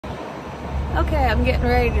Okay, I'm getting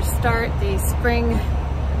ready to start the Spring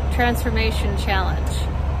Transphormation Challenge.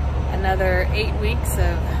 Another 8 weeks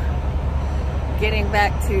of getting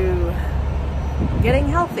back to getting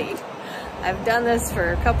healthy. I've done this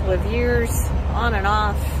for a couple of years, on and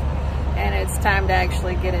off, and it's time to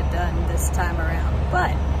actually get it done this time around.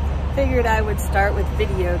 But figured I would start with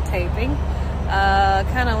videotaping,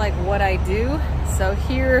 kind of like what I do. So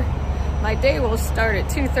here, my day will start at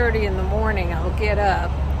 2:30 in the morning. I'll get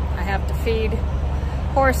up. I have to feed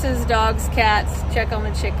horses, dogs, cats, check on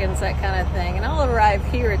the chickens, that kind of thing. And I'll arrive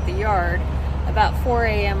here at the yard about 4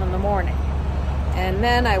 a.m. in the morning. And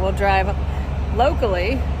then I will drive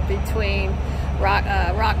locally between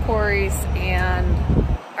rock quarries and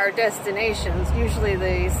our destinations, usually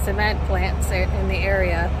the cement plants in the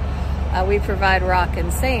area. We provide rock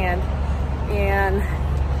and sand, and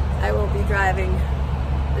I will be driving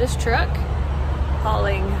this truck,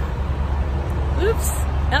 hauling, oops,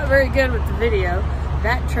 not very good with the video,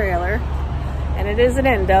 that trailer, and it is an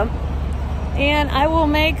end dump. And I will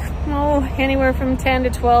make anywhere from 10 to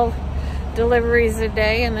 12 deliveries a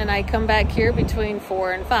day, and then I come back here between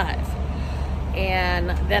 4 and 5.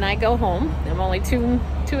 And then I go home. I'm only two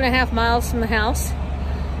and a half miles from the house,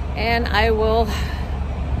 and I will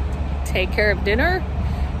take care of dinner,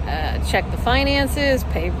 check the finances,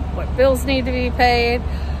 pay what bills need to be paid,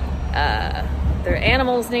 their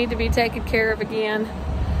animals need to be taken care of again,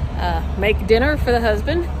 make dinner for the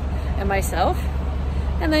husband and myself,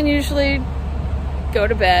 and then usually go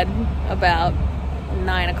to bed about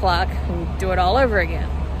 9 o'clock and do it all over again.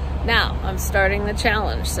 Now, I'm starting the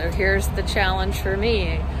challenge, so here's the challenge for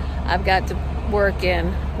me. I've got to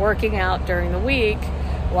working out during the week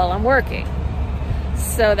while I'm working.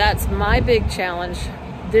 So that's my big challenge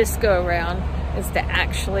this go around, is to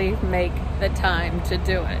actually make the time to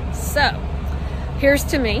do it. So here's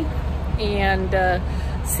to me, and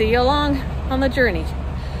see you along on the journey.